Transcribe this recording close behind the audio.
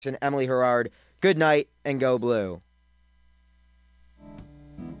and Emily Herard, good night and go blue.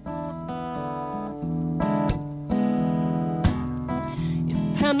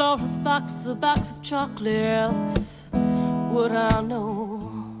 If Pandora's box a box of chocolates, would I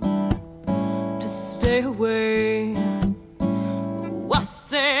know to stay away? Oh, I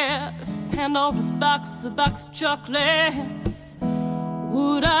said, if Pandora's box a box of chocolates,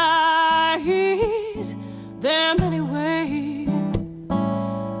 would I eat them anyway?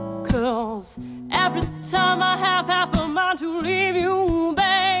 'Cause every time I have half a mind to leave you,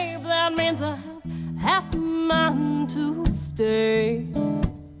 babe, that means I have half a mind to stay.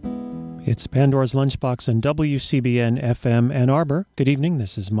 It's Pandora's Lunchbox on WCBN FM Ann Arbor. Good evening,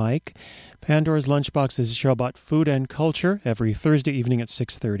 this is Mike. Pandora's Lunchbox is a show about food and culture every Thursday evening at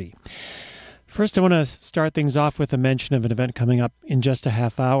 6:30. First, I want to start things off with a mention of an event coming up in just a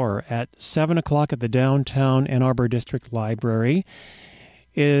half hour. At 7 o'clock at the downtown Ann Arbor District Library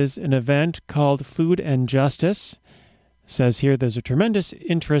is an event called Food and Justice. It says here there's a tremendous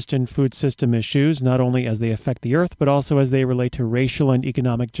interest in food system issues, not only as they affect the earth, but also as they relate to racial and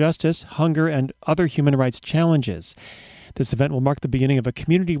economic justice, hunger, and other human rights challenges. This event will mark the beginning of a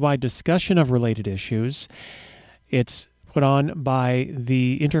community-wide discussion of related issues. It's put on by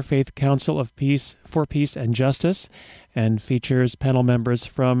the Interfaith Council of Peace for Peace and Justice and features panel members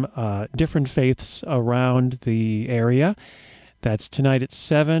from different faiths around the area. That's tonight at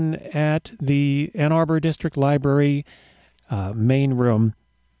 7 at the Ann Arbor District Library main room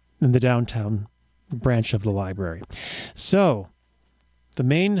in the downtown branch of the library. So, the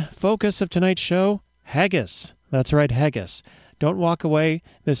main focus of tonight's show, haggis. That's right, haggis. Don't walk away.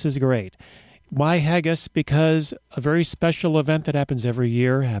 This is great. Why haggis? Because a very special event that happens every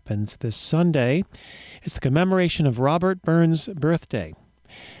year happens this Sunday. It's the commemoration of Robert Burns' birthday.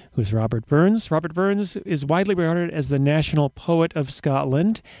 Who's Robert Burns? Robert Burns is widely regarded as the national poet of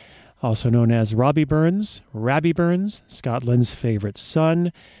Scotland, also known as Robbie Burns, Rabbie Burns, Scotland's favourite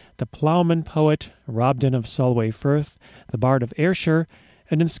son, the ploughman poet, Robden of Solway Firth, the Bard of Ayrshire,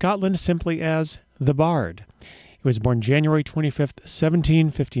 and in Scotland simply as the Bard. He was born January 25th,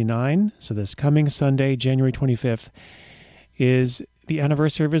 1759, so this coming Sunday, January 25th, is the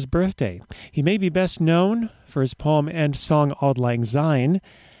anniversary of his birthday. He may be best known for his poem and song Auld Lang Syne.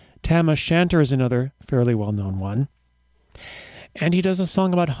 Tam O'Shanter is another fairly well-known one. And he does a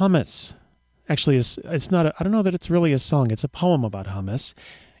song about hummus. Actually, it's not. I don't know that it's really a song. It's a poem about hummus.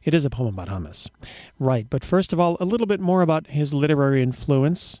 It is a poem about hummus. Right, but first of all, a little bit more about his literary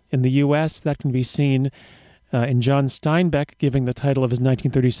influence. In the U.S., that can be seen in John Steinbeck giving the title of his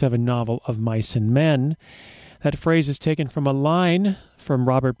 1937 novel Of Mice and Men. That phrase is taken from a line from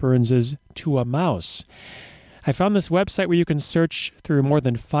Robert Burns's To a Mouse. I found this website where you can search through more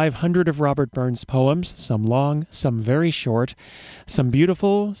than 500 of Robert Burns' poems, some long, some very short, some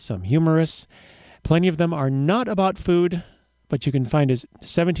beautiful, some humorous. Plenty of them are not about food, but you can find his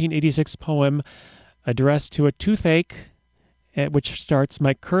 1786 poem addressed to a toothache, which starts,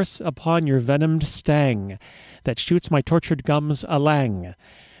 "My curse upon your venomed stang, that shoots my tortured gums alang."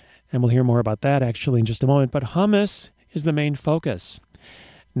 And we'll hear more about that actually in just a moment. But hummus is the main focus.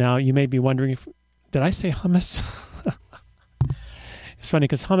 Now, you may be wondering, did I say hummus? It's funny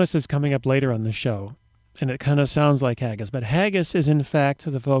because hummus is coming up later on the show, and it kind of sounds like haggis. But haggis is, in fact,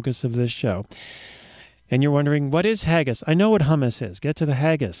 the focus of this show. And you're wondering, what is haggis? I know what hummus is. Get to the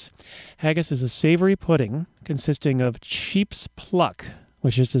haggis. Haggis is a savory pudding consisting of sheep's pluck,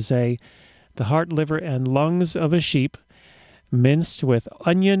 which is to say the heart, liver, and lungs of a sheep, minced with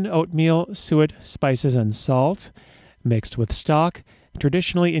onion, oatmeal, suet, spices, and salt, mixed with stock,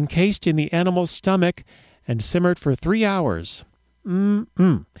 traditionally encased in the animal's stomach and simmered for 3 hours.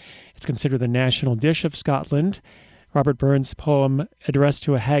 It's considered the national dish of Scotland. Robert Burns' poem addressed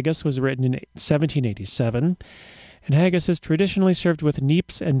to a haggis was written in 1787, and haggis is traditionally served with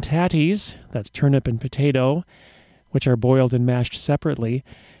neeps and tatties, that's turnip and potato, which are boiled and mashed separately,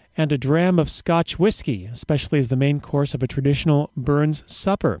 and a dram of Scotch whiskey, especially as the main course of a traditional Burns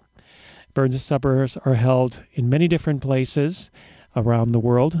supper. Burns suppers are held in many different places around the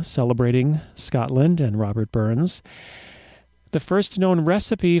world, celebrating Scotland and Robert Burns. The first known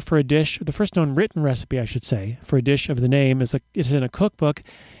recipe for a dish, the first known written recipe, I should say, for a dish of the name is in a cookbook.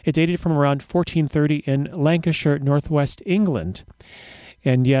 It dated from around 1430 in Lancashire, northwest England.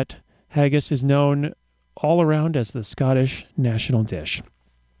 And yet, haggis is known all around as the Scottish national dish.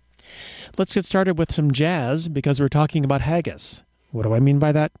 Let's get started with some jazz because we're talking about haggis. What do I mean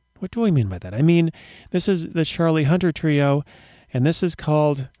by that? What do I mean by that? I mean, this is the Charlie Hunter Trio, and this is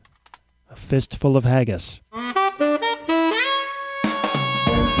called A Fistful of Haggis.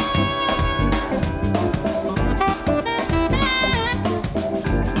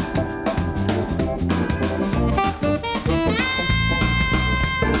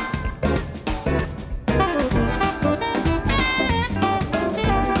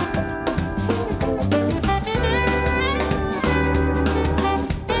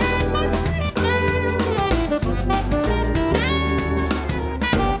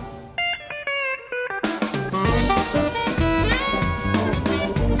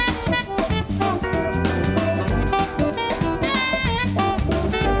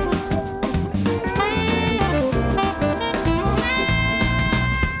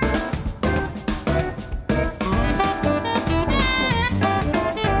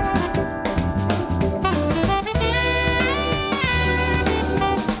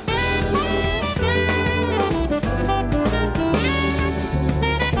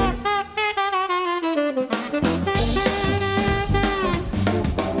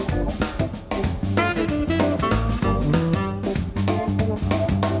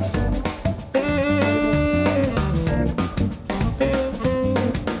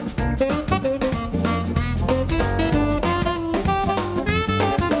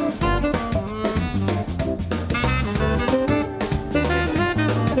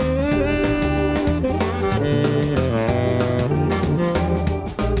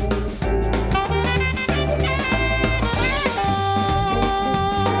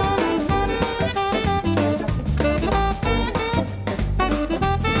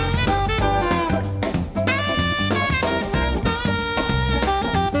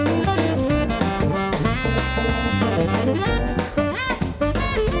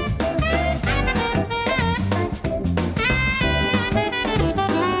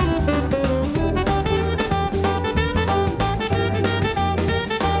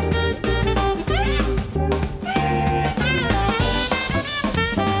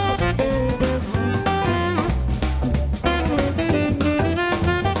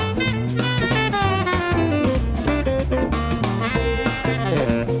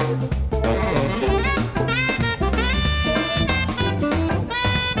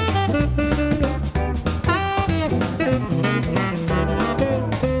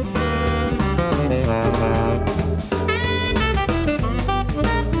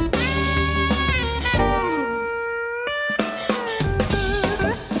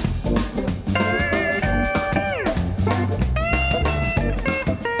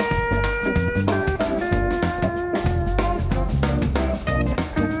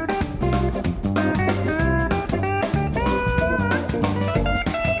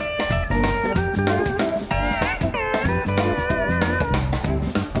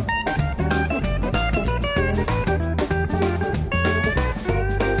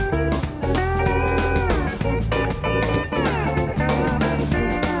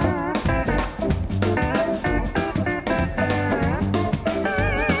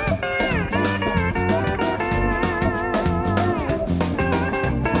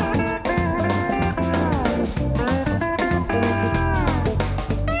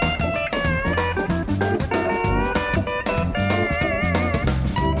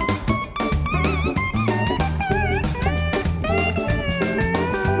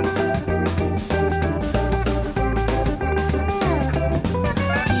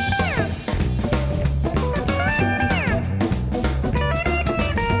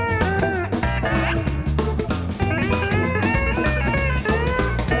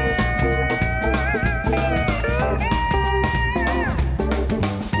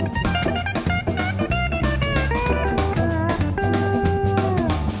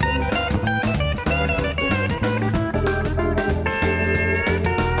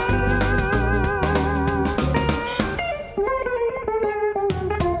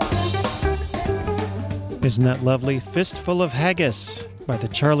 Isn't that lovely? Fistful of Haggis by the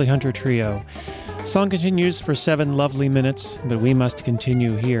Charlie Hunter Trio. Song continues for 7 lovely minutes, but we must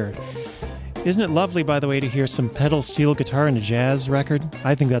continue here. Isn't it lovely, by the way, to hear some pedal steel guitar in a jazz record?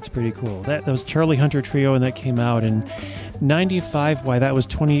 I think that's pretty cool. That was Charlie Hunter Trio, and that came out in 95. Why, that was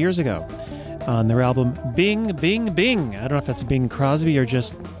 20 years ago on their album Bing, Bing, Bing. I don't know if that's Bing Crosby or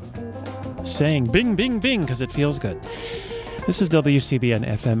just saying Bing, Bing, Bing because it feels good. This is WCBN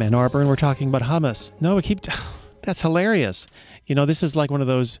FM Ann Arbor, and we're talking about hummus. No, that's hilarious. You know, this is like one of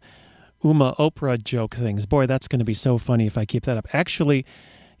those Uma Oprah joke things. Boy, that's going to be so funny if I keep that up. Actually,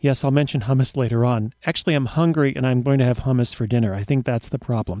 yes, I'll mention hummus later on. Actually, I'm hungry, and I'm going to have hummus for dinner. I think that's the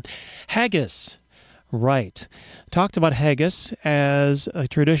problem. Haggis. Right. Talked about haggis as a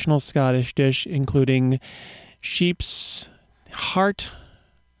traditional Scottish dish, including sheep's heart,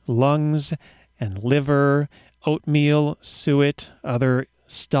 lungs, and liver, oatmeal, suet, other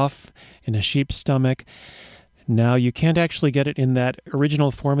stuff in a sheep's stomach. Now, you can't actually get it in that original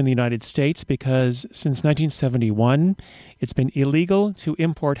form in the United States because since 1971, it's been illegal to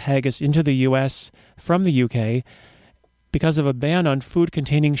import haggis into the U.S. from the U.K. because of a ban on food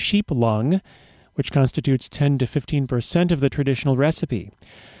containing sheep lung, which constitutes 10 to 15% of the traditional recipe.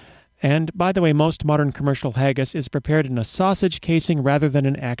 And, by the way, most modern commercial haggis is prepared in a sausage casing rather than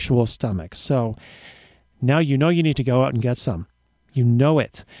an actual stomach. So now you know you need to go out and get some. You know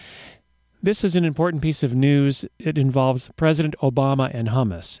it. This is an important piece of news. It involves President Obama and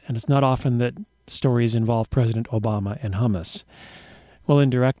hummus, and it's not often that stories involve President Obama and hummus. Well,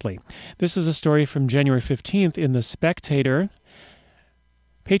 indirectly. This is a story from January 15th in The Spectator.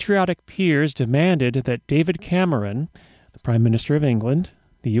 Patriotic peers demanded that David Cameron, the Prime Minister of England,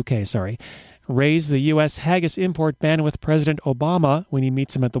 the UK, raise the U.S. haggis import ban with President Obama when he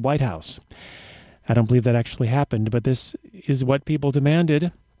meets him at the White House. I don't believe that actually happened, but this is what people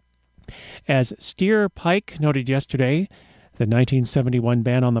demanded. As Steer Pike noted yesterday, the 1971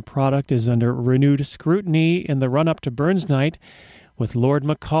 ban on the product is under renewed scrutiny in the run-up to Burns Night, with Lord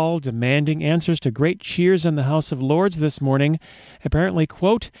McCall demanding answers to great cheers in the House of Lords this morning. Apparently,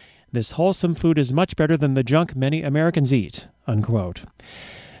 quote, "This wholesome food is much better than the junk many Americans eat," unquote.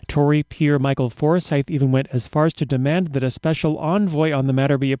 Tory peer Michael Forsyth even went as far as to demand that a special envoy on the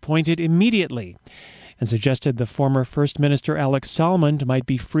matter be appointed immediately, and suggested the former First Minister Alex Salmond might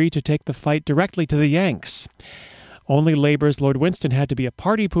be free to take the fight directly to the Yanks. Only Labour's Lord Winston had to be a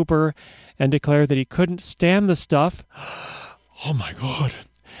party pooper and declare that he couldn't stand the stuff. Oh my God.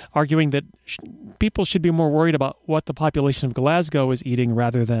 Arguing that people should be more worried about what the population of Glasgow is eating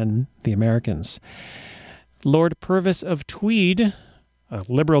rather than the Americans. Lord Purvis of Tweed, a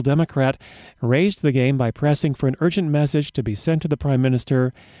Liberal Democrat, raised the game by pressing for an urgent message to be sent to the Prime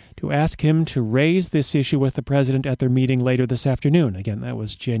Minister to ask him to raise this issue with the President at their meeting later this afternoon. Again, that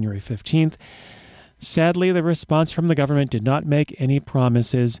was January 15th. Sadly, the response from the government did not make any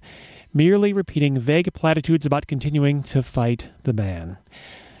promises, merely repeating vague platitudes about continuing to fight the ban.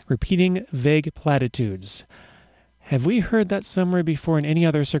 Repeating vague platitudes. Have we heard that somewhere before in any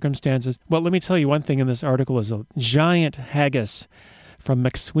other circumstances? Well, let me tell you one thing in this article is a giant haggis from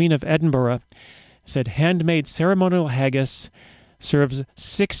McSween of Edinburgh said handmade ceremonial haggis serves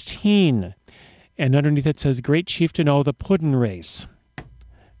 16. And underneath it says, Great Chieftain O' the Puddin' Race.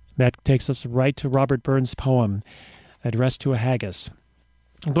 That takes us right to Robert Burns' poem, addressed to a haggis.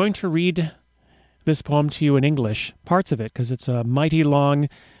 I'm going to read this poem to you in English, parts of it, because it's a mighty long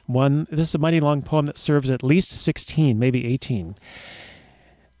one. This is a mighty long poem that serves at least 16, maybe 18.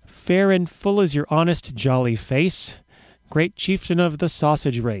 Fair and full is your honest, jolly face, great chieftain of the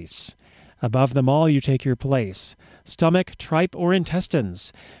sausage race. Above them all you take your place. Stomach, tripe, or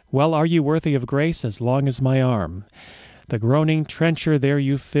intestines, well are you worthy of grace as long as my arm. The groaning trencher there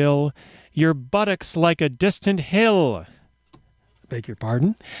you fill, your buttocks like a distant hill. Beg your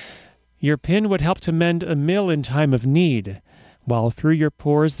pardon? Your pin would help to mend a mill in time of need, while through your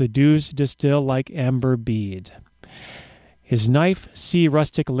pores the dews distill like amber bead. His knife see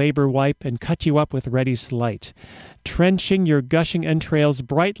rustic labor wipe and cut you up with ready sleight, trenching your gushing entrails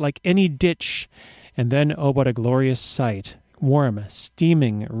bright like any ditch, and then, oh, what a glorious sight, warm,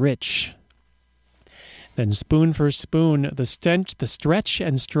 steaming, rich. Then spoon for spoon, the stench, the stretch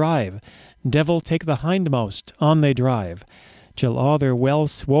and strive, devil take the hindmost, on they drive, till all their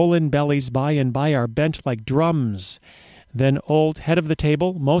well-swollen bellies by and by are bent like drums. Then old head of the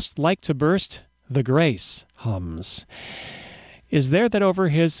table, most like to burst, the grace hums. Is there that over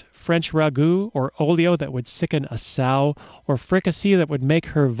his French ragout or olio that would sicken a sow, or fricassee that would make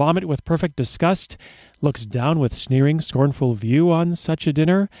her vomit with perfect disgust, looks down with sneering, scornful view on such a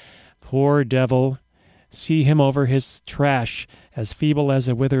dinner? Poor devil! See him over his trash, as feeble as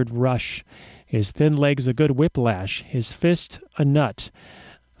a withered rush, his thin legs a good whiplash, his fist a nut.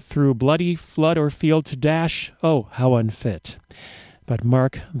 Through bloody flood or field to dash, oh, how unfit. But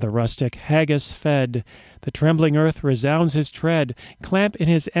mark the rustic haggis fed, the trembling earth resounds his tread. Clamp in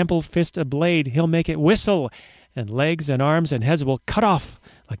his ample fist a blade, he'll make it whistle, and legs and arms and heads will cut off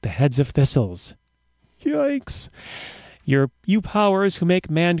like the heads of thistles. Yikes! You powers who make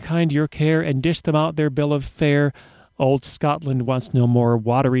mankind your care and dish them out their bill of fare, old Scotland wants no more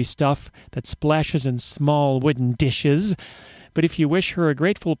watery stuff that splashes in small wooden dishes. But if you wish her a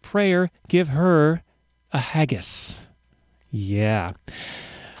grateful prayer, give her a haggis. Yeah.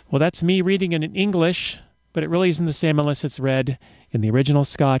 Well, that's me reading it in English, but it really isn't the same unless it's read in the original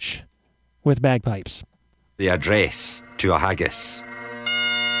Scotch with bagpipes. The address to a haggis.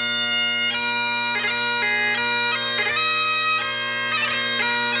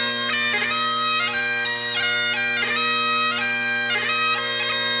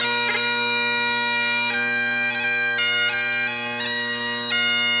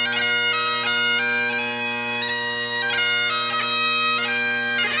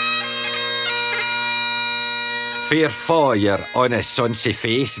 Fair fa your honest sonsy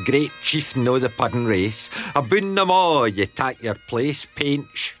face, great chieftain o' the puddin' race. Aboon them all ye tak your place,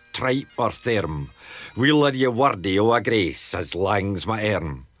 painch, tripe or therm. Weel are ye wordy o' a grace, as lang's my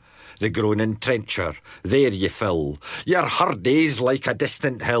erm. The groaning trencher, there ye fill. Your hurdies like a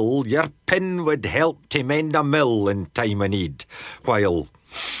distant hill, your pin would help to mend a mill in time o' need, while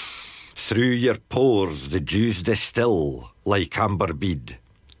through your pores the dews distil like amber bead.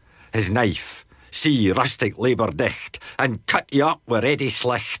 His knife, see rustic labour dicht, and cut you up wi' ready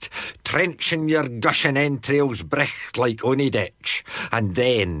slicht, trenching your gushing entrails bricht like ony ditch, and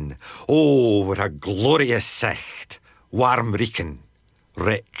then, oh, what a glorious sicht, warm reeking,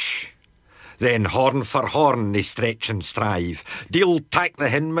 rich. Then horn for horn they stretch and strive, deal tack the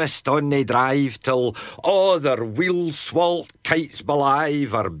hindmast on they drive, till all their wheel swalt kites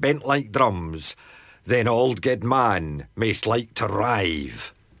belive are bent like drums. Then auld good man mayst like to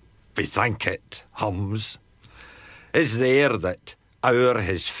rive. Bethank it, hums. Is there that our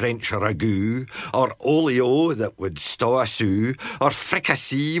his French ragout, or olio that would stow a sou, or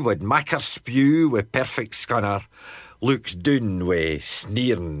fricassee would mak her spew wi' perfect scunner, looks doon wi'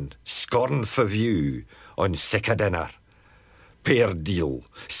 sneerin', scorn for view, on sic a dinner. Pair deal,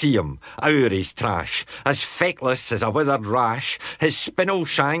 see him, our his trash, as feckless as a withered rash, his spinel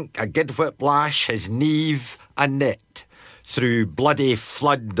shank a good whiplash, his neve a knit. Through bloody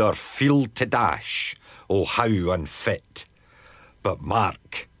flood or field to dash, oh how unfit. But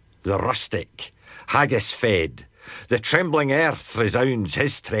mark, the rustic, haggis fed, the trembling earth resounds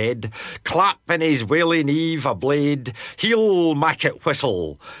his tread, clap in his wailing eve a blade, he'll mak it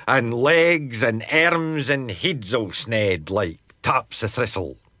whistle, and legs and arms and heads'll sned like taps o'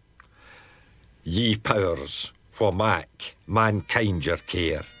 thistle. Ye powers, wha mak mankind your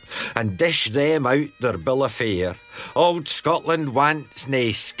care, and dish them out their bill of fare. Old Scotland wants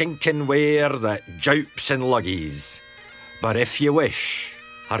nae skinking ware that joups and luggies. But if ye wish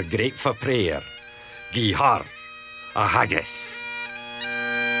her grateful prayer, gie her a haggis.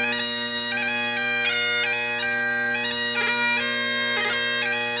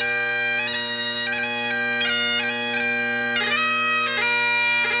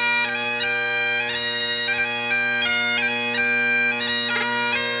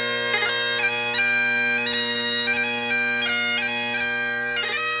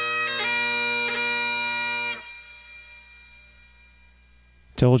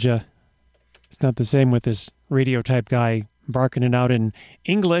 Told you. It's not the same with this radio type guy barking it out in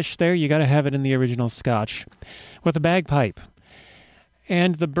English there. You got to have it in the original Scotch with a bagpipe.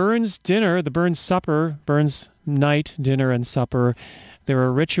 And the Burns dinner, the Burns supper, Burns night, dinner and supper, there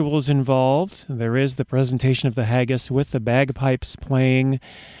are rituals involved. There is the presentation of the haggis with the bagpipes playing.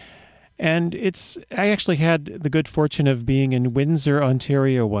 And I actually had the good fortune of being in Windsor,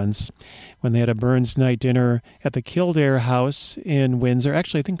 Ontario once when they had a Burns night dinner at the Kildare House in Windsor.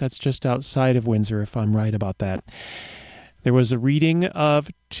 Actually, I think that's just outside of Windsor, if I'm right about that. There was a reading of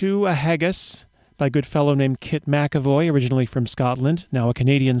To a Haggis by a good fellow named Kit McAvoy, originally from Scotland, now a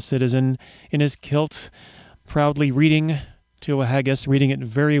Canadian citizen, in his kilt, proudly reading To a Haggis, reading it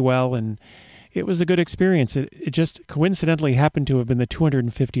very well, and it was a good experience. It just coincidentally happened to have been the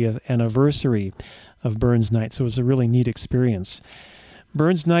 250th anniversary of Burns Night, so it was a really neat experience.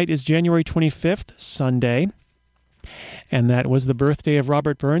 Burns Night is January 25th, Sunday, and that was the birthday of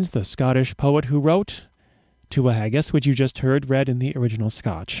Robert Burns, the Scottish poet who wrote To a Haggis, which you just heard read in the original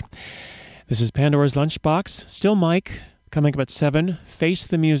Scotch. This is Pandora's Lunchbox. Still Mike, coming up at 7. Face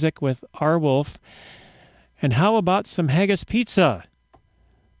the Music with R. Wolf. And how about some haggis pizza?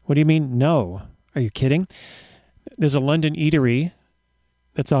 What do you mean, no? Are you kidding? There's a London eatery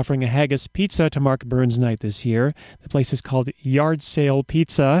that's offering a haggis pizza to mark Burns Night this year. The place is called Yard Sale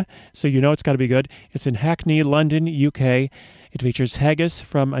Pizza, so you know it's got to be good. It's in Hackney, London, UK. It features haggis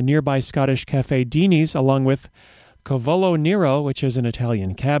from a nearby Scottish cafe, Dini's, along with cavolo nero, which is an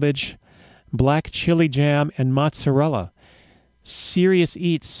Italian cabbage, black chili jam, and mozzarella. Serious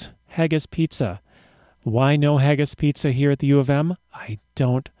Eats Haggis Pizza. Why no haggis pizza here at the U of M? I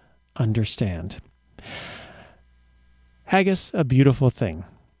don't understand. Haggis, a beautiful thing.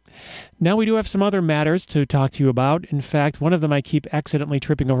 Now we do have some other matters to talk to you about. In fact, one of them I keep accidentally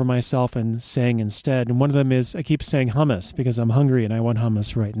tripping over myself and saying instead, and one of them is I keep saying hummus because I'm hungry and I want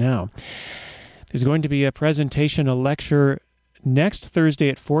hummus right now. There's going to be a presentation, a lecture next Thursday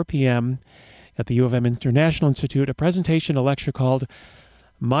at 4 p.m. at the U of M International Institute, a presentation, a lecture called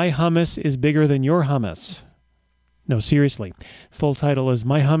My Hummus is Bigger Than Your Hummus. No, seriously. Full title is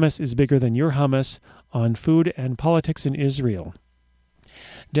My Hummus is Bigger Than Your Hummus on Food and Politics in Israel.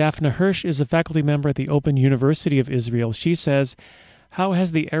 Daphna Hirsch is a faculty member at the Open University of Israel. She says, how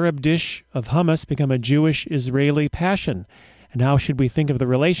has the Arab dish of hummus become a Jewish-Israeli passion? And how should we think of the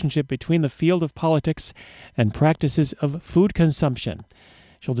relationship between the field of politics and practices of food consumption?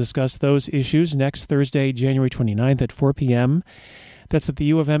 She'll discuss those issues next Thursday, January 29th at 4 p.m. That's at the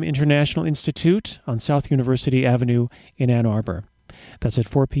U of M International Institute on South University Avenue in Ann Arbor. That's at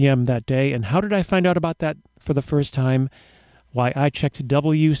 4 p.m. that day. And how did I find out about that for the first time? Why, I checked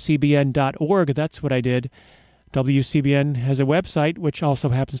WCBN.org. That's what I did. WCBN has a website, which also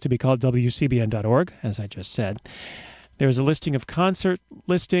happens to be called WCBN.org, as I just said. There's a listing of concert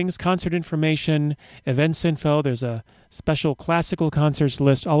listings, concert information, events info. There's a special classical concerts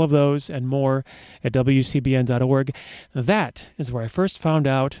list, all of those and more at WCBN.org. That is where I first found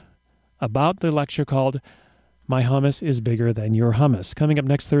out about the lecture called My Hummus is Bigger Than Your Hummus, coming up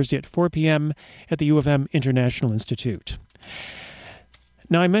next Thursday at 4 p.m. at the U of M International Institute.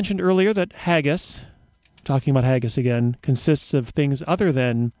 Now, I mentioned earlier that haggis, talking about haggis again, consists of things other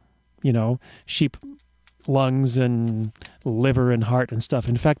than, sheep lungs and liver and heart and stuff.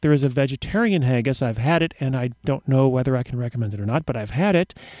 In fact, there is a vegetarian haggis. I've had it, and I don't know whether I can recommend it or not, but I've had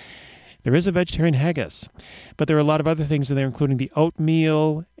it. There is a vegetarian haggis, but there are a lot of other things in there, including the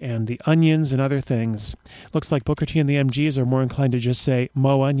oatmeal and the onions and other things. Looks like Booker T and the MGs are more inclined to just say,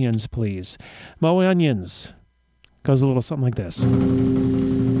 "Mo onions, please." Mo onions. Goes a little something like this.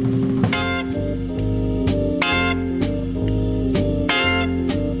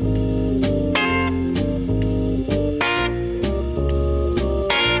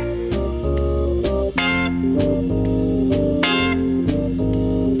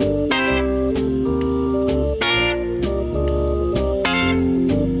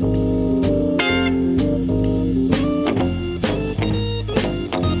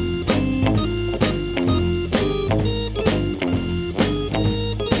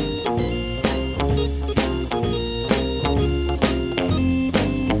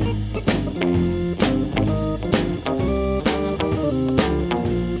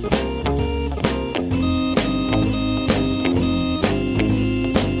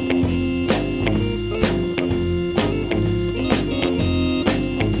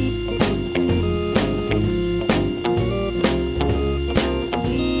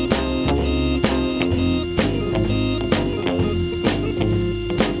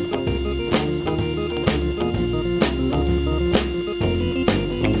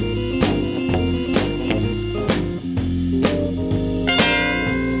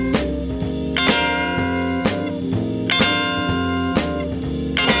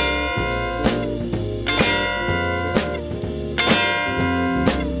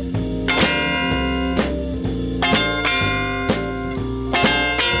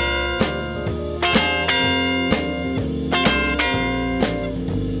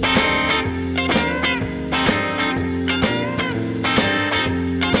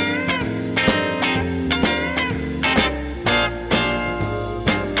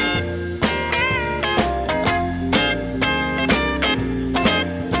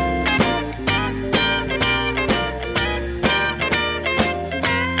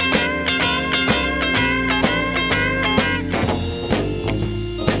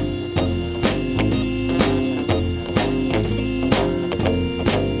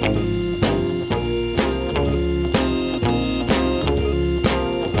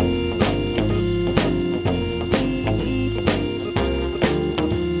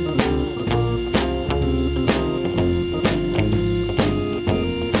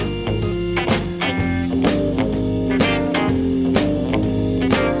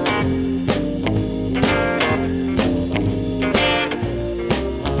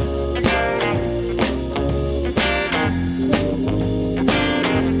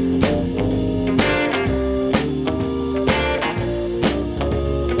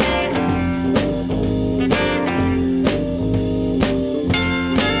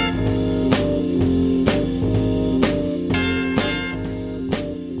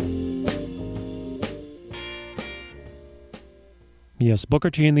 Yes, Booker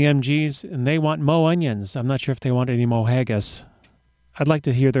T and the MGs, and they want Mo Onions. I'm not sure if they want any Mo Haggis. I'd like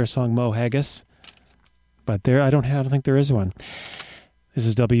to hear their song Mo Haggis, but I don't think there is one. This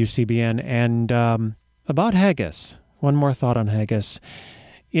is WCBN, and about haggis. One more thought on haggis.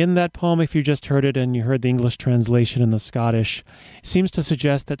 In that poem, if you just heard it and you heard the English translation in the Scottish, it seems to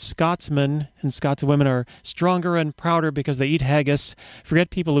suggest that Scotsmen and Scotswomen are stronger and prouder because they eat haggis.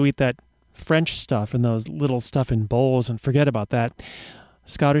 Forget people who eat that French stuff and those little stuff in bowls, and forget about that.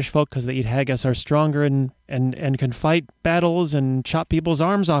 Scottish folk, because they eat haggis, are stronger and can fight battles and chop people's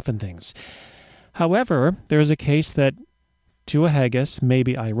arms off and things. However, there is a case that to a haggis may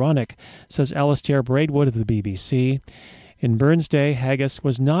be ironic, says Alastair Braidwood of the BBC. In Burns' day, haggis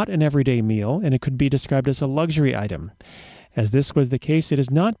was not an everyday meal, and it could be described as a luxury item. As this was the case, it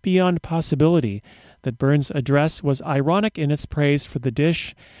is not beyond possibility that Burns' address was ironic in its praise for the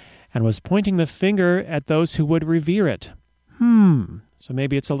dish and was pointing the finger at those who would revere it. So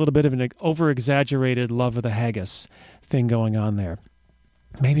maybe it's a little bit of an over-exaggerated love of the haggis thing going on there.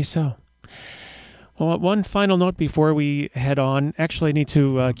 Maybe so. Well, one final note before we head on. Actually, I need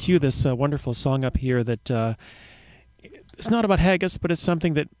to cue this wonderful song up here that it's not about haggis, but it's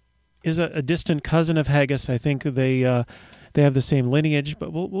something that is a distant cousin of haggis. I think they have the same lineage,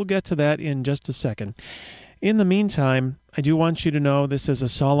 but we'll get to that in just a second. In the meantime, I do want you to know this is a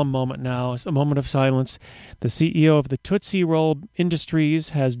solemn moment now. It's a moment of silence. The CEO of the Tootsie Roll Industries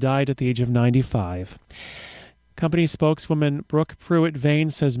has died at the age of 95. Company spokeswoman Brooke Pruitt-Vane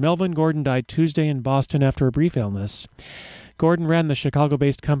says Melvin Gordon died Tuesday in Boston after a brief illness. Gordon ran the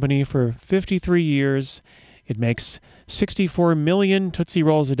Chicago-based company for 53 years. It makes 64 million Tootsie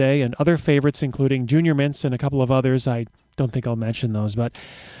Rolls a day and other favorites, including Junior Mints and a couple of others. I don't think I'll mention those, but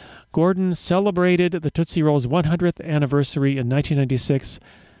Gordon celebrated the Tootsie Roll's 100th anniversary in 1996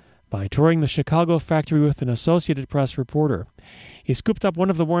 by touring the Chicago factory with an Associated Press reporter. He scooped up one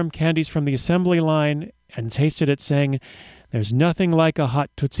of the warm candies from the assembly line and tasted it, saying, "There's nothing like a hot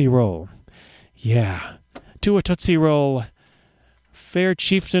Tootsie Roll." Yeah, to a Tootsie Roll, fair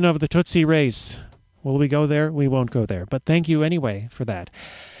chieftain of the Tootsie race. Will we go there? We won't go there. But thank you anyway for that.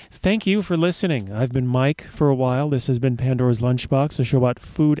 Thank you for listening. I've been Mike for a while. This has been Pandora's Lunchbox, a show about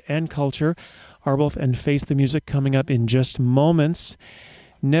food and culture. Arwolf and Face the Music coming up in just moments.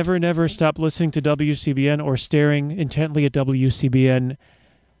 Never, never stop listening to WCBN or staring intently at WCBN.org.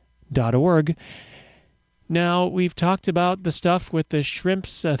 Now, we've talked about the stuff with the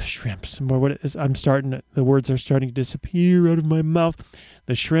shrimps. The words are starting to disappear out of my mouth.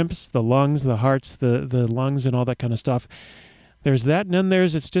 The shrimps, the lungs, the hearts, the lungs, and all that kind of stuff. There's that, and then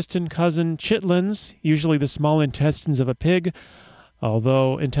there's its distant cousin, chitlins, usually the small intestines of a pig,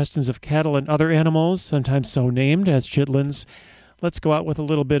 although intestines of cattle and other animals, sometimes so named as chitlins. Let's go out with a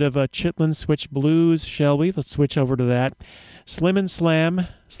little bit of a chitlin switch blues, shall we? Let's switch over to that. Slim and Slam,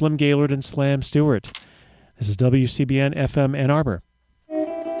 Slim Gaylord and Slam Stewart. This is WCBN FM Ann Arbor.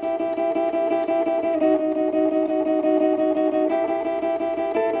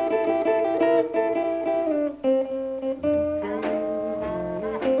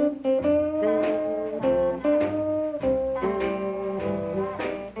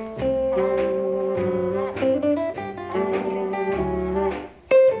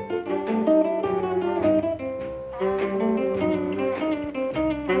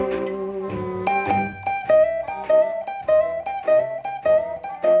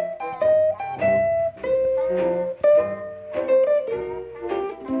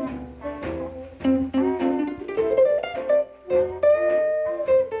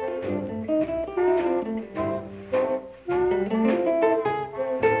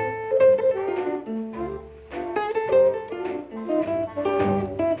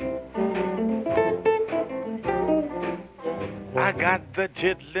 The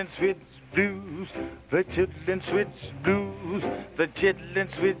chitlin switch blues, the chitlin switch blues, the chitlin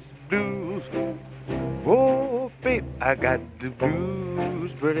switch blues. Oh, babe, I got the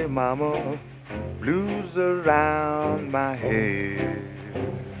blues, pretty mama, blues around my head.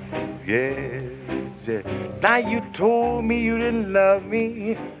 Yes, yes. Now you told me you didn't love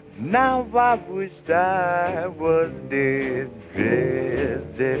me, now I wish I was dead. Yes,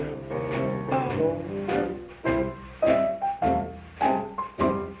 yes. Oh.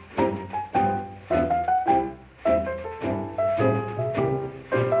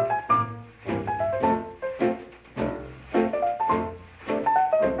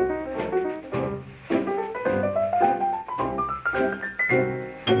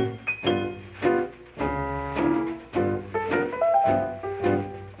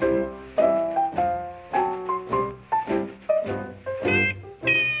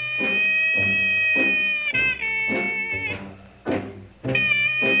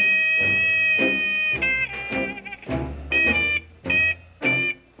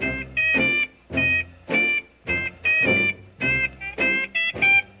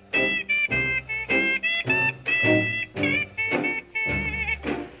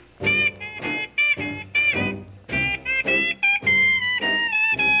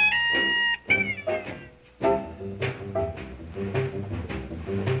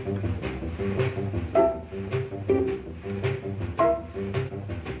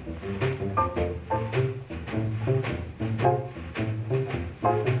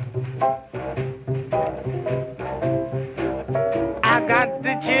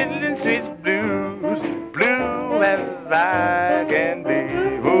 Chitlin Switch blues, blue as I can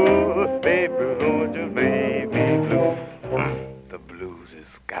be. Oh, baby, won't you make me blue? The blues has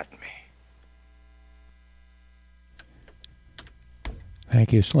got me.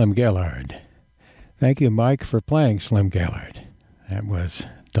 Thank you, Slim Gaillard. Thank you, Mike, for playing Slim Gaillard. That was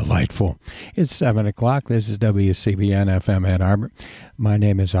delightful. It's 7 o'clock. This is WCBN FM Ann Arbor. My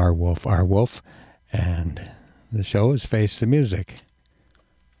name is R. Wolf, and the show is Face the Music.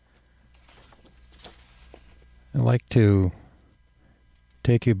 I'd like to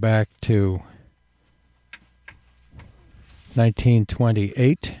take you back to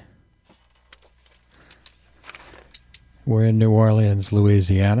 1928. We're in New Orleans,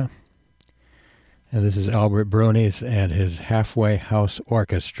 Louisiana. And this is Albert Brunies and his Halfway House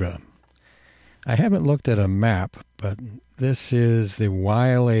Orchestra. I haven't looked at a map, but this is the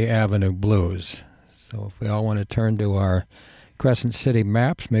Wiley Avenue Blues. So if we all want to turn to our Crescent City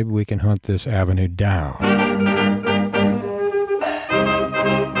maps, maybe we can hunt this avenue down.